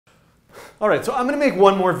All right, so I'm going to make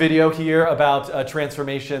one more video here about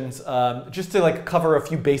transformations, just to like cover a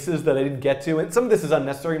few bases that I didn't get to. And some of this is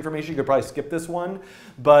unnecessary information. You could probably skip this one.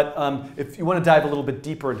 But if you want to dive a little bit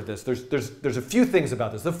deeper into this, there's a few things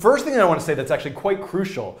about this. The first thing that I want to say that's actually quite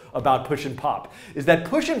crucial about push and pop is that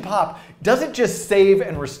push and pop doesn't just save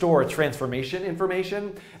and restore transformation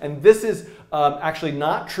information. And this is actually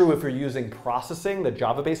not true if you're using processing, the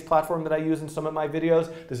Java-based platform that I use in some of my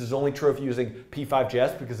videos. This is only true if you're using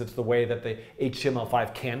p5.js because it's the way that the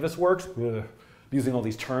HTML5 canvas works. Ugh, using all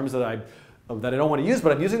these terms that I don't want to use,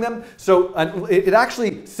 but I'm using them. So it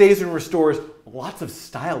actually saves and restores lots of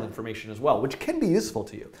style information as well, which can be useful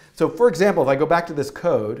to you. So for example, if I go back to this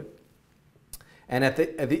code, and at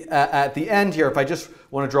the end here, if I just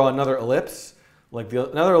want to draw another ellipse, like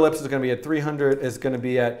another ellipse is going to be at 300, is going to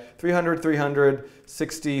be at 300, 300,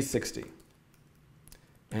 60, 60.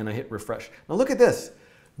 And I hit refresh. Now look at this.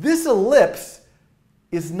 This ellipse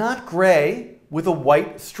is not gray with a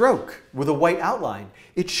white stroke, with a white outline.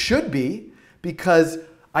 It should be, because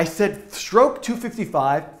I said stroke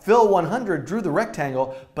 255, fill 100, drew the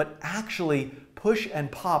rectangle, but actually push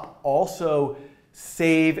and pop also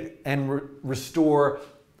save and restore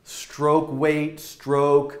stroke weight,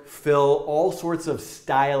 stroke, fill, all sorts of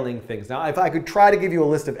styling things. Now, if I could try to give you a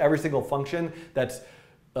list of every single function that's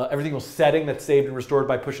every single setting that's saved and restored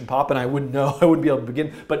by push and pop, and I wouldn't know, I wouldn't be able to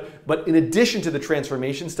begin. But in addition to the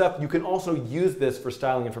transformation stuff, you can also use this for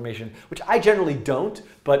styling information, which I generally don't,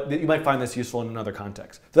 but you might find this useful in another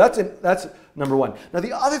context. So that's number one. Now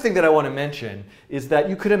the other thing that I want to mention is that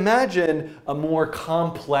you could imagine a more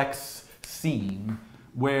complex scene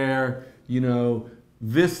where, you know,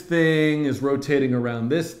 this thing is rotating around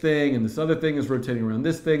this thing, and this other thing is rotating around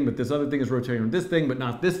this thing, but this other thing is rotating around this thing, but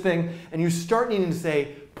not this thing. And you start needing to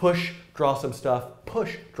say, push, draw some stuff,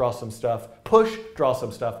 push, draw some stuff, push, draw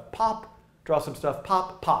some stuff, pop, draw some stuff,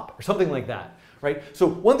 pop, pop, or something like that, right? So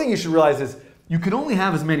one thing you should realize is you can only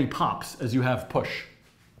have as many pops as you have push.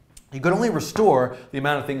 You can only restore the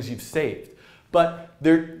amount of things you've saved. But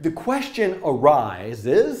the question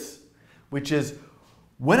arises, which is,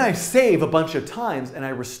 when I save a bunch of times and I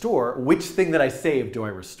restore, which thing that I saved do I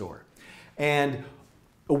restore? And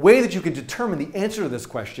a way that you can determine the answer to this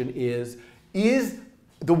question is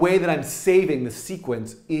the way that I'm saving the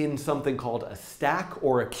sequence in something called a stack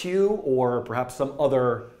or a queue or perhaps some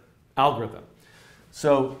other algorithm.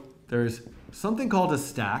 So there's something called a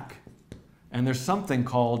stack and there's something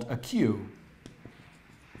called a queue.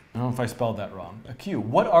 I don't know if I spelled that wrong. A queue.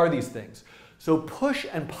 What are these things? So push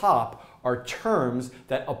and pop are terms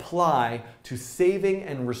that apply to saving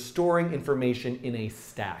and restoring information in a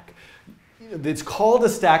stack. It's called a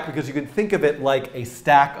stack because you can think of it like a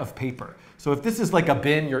stack of paper. So if this is like a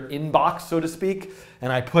bin, your inbox, so to speak,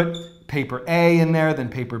 and I put paper A in there, then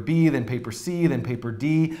paper B, then paper C, then paper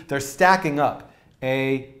D, they're stacking up.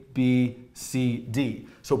 A, B, C, D.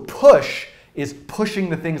 So push is pushing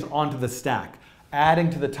the things onto the stack,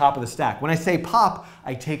 adding to the top of the stack. When I say pop,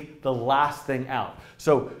 I take the last thing out.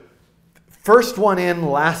 So first one in,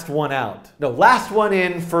 last one out. No, last one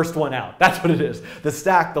in, first one out. That's what it is. The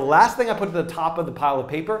stack, the last thing I put at the top of the pile of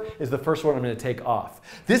paper is the first one I'm going to take off.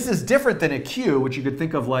 This is different than a queue, which you could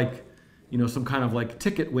think of like, you know, some kind of like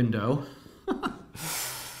ticket window,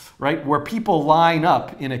 right? Where people line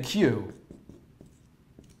up in a queue.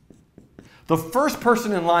 The first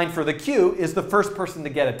person in line for the queue is the first person to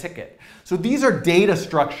get a ticket. So these are data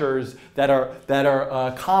structures that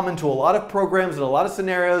are common to a lot of programs and a lot of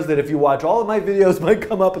scenarios that if you watch all of my videos might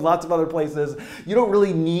come up in lots of other places. You don't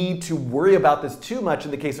really need to worry about this too much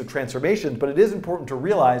in the case of transformations, but it is important to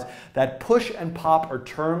realize that push and pop are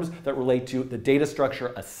terms that relate to the data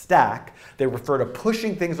structure, a stack. They refer to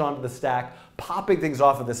pushing things onto the stack, popping things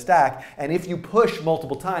off of the stack, and if you push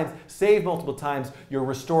multiple times, save multiple times, you're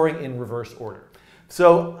restoring in reverse order.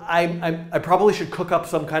 So I probably should cook up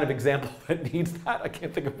some kind of example that needs that. I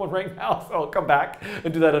can't think of one right now, so I'll come back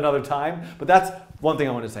and do that another time. But that's one thing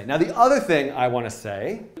I want to say. Now the other thing I want to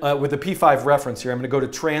say, with the P5 reference here, I'm going to go to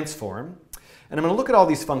transform, and I'm going to look at all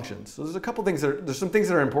these functions. So there's a couple things there's some things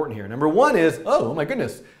that are important here. Number one is, oh my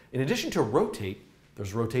goodness, in addition to rotate,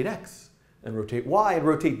 there's rotate X. And rotate Y and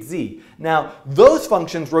rotate Z. Now, those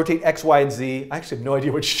functions, rotate X, Y, and Z, I actually have no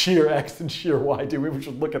idea what shear X and shear Y do. We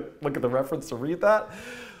should look at the reference to read that.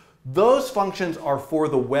 Those functions are for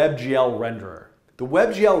the WebGL renderer. The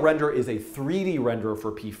WebGL renderer is a 3D renderer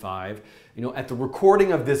for P5. You know, at the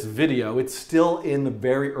recording of this video, it's still in the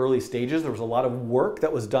very early stages. There was a lot of work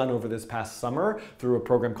that was done over this past summer through a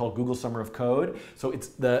program called Google Summer of Code. So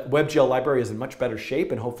the WebGL library is in much better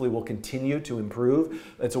shape and hopefully will continue to improve.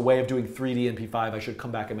 It's a way of doing 3D in P5. I should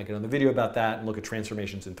come back and make another video about that and look at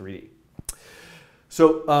transformations in 3D.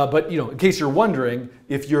 So, but in case you're wondering,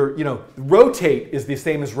 if you're, rotate is the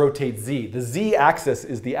same as rotate z. The z-axis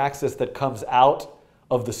is the axis that comes out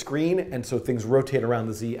of the screen, and so things rotate around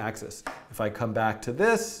the z-axis. If I come back to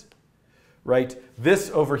this, right, this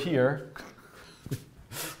over here,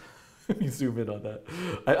 let me zoom in on that.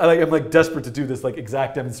 I'm like desperate to do this like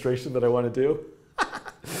exact demonstration that I want to do.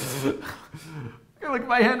 Look at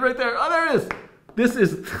my hand right there. Oh, there it is. This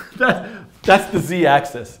is, that's the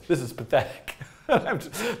z-axis. This is pathetic.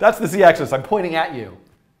 That's the z-axis. I'm pointing at you.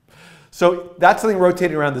 So that's something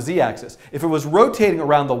rotating around the z-axis. If it was rotating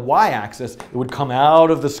around the y-axis, it would come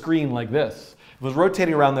out of the screen like this. If it was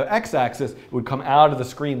rotating around the x-axis, it would come out of the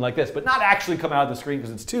screen like this, but not actually come out of the screen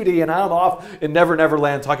because it's 2D, and I'm off in Never Never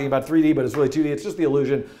Land talking about 3D, but it's really 2D. It's just the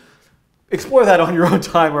illusion. Explore that on your own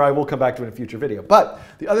time, or I will come back to it in a future video. But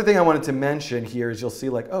the other thing I wanted to mention here is you'll see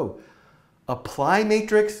like, oh, apply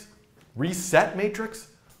matrix, reset matrix.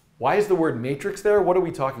 Why is the word matrix there? What are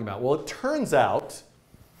we talking about? Well, it turns out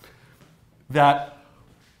that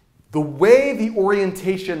the way the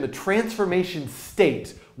orientation, the transformation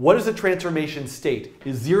state, what is a transformation state?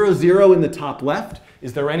 Is 0, 0 in the top left?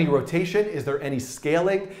 Is there any rotation? Is there any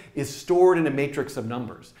scaling? Is stored in a matrix of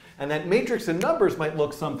numbers. And that matrix of numbers might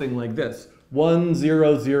look something like this. 1,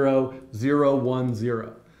 0, 0, 0, 1,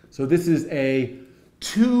 0. So this is a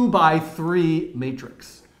 2 by 3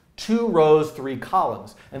 matrix. 2 rows, 3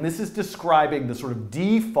 columns. And this is describing the sort of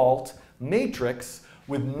default matrix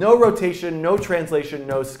with no rotation, no translation,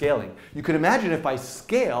 no scaling. You could imagine if I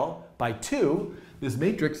scale by 2, this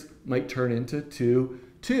matrix might turn into 2,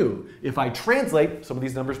 2. If I translate, some of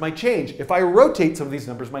these numbers might change. If I rotate, some of these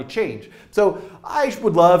numbers might change. So I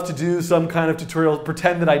would love to do some kind of tutorial,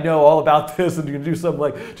 pretend that I know all about this, and you can do some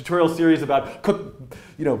like tutorial series about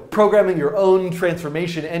programming your own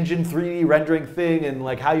transformation engine, 3D rendering thing, and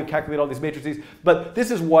like how you calculate all these matrices. But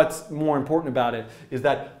this is what's more important about it, is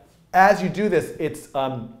that as you do this, it's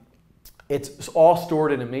all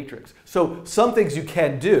stored in a matrix. So some things you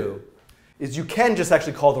can do is you can just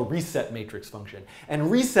actually call the reset matrix function. And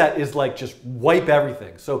reset is like just wipe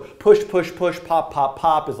everything. So push, push, push, pop, pop,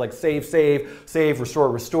 pop is like save, save, save, restore,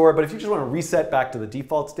 restore. But if you just want to reset back to the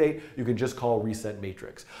default state, you can just call reset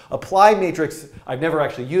matrix. Apply matrix, I've never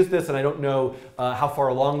actually used this, and I don't know how far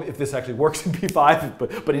along, if this actually works in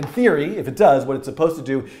P5, but in theory, if it does, what it's supposed to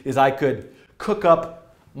do is I could cook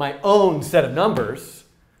up my own set of numbers,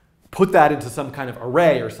 put that into some kind of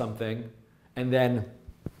array or something, and then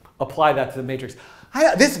apply that to the matrix.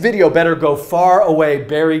 This video better go far away,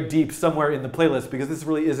 buried deep somewhere in the playlist, because this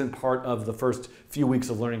really isn't part of the first few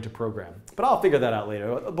weeks of learning to program. But I'll figure that out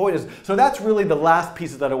later. The point is, so that's really the last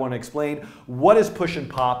pieces that I want to explain. What is push and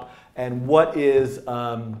pop, and what is,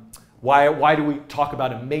 why do we talk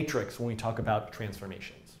about a matrix when we talk about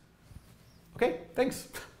transformations? Okay, thanks.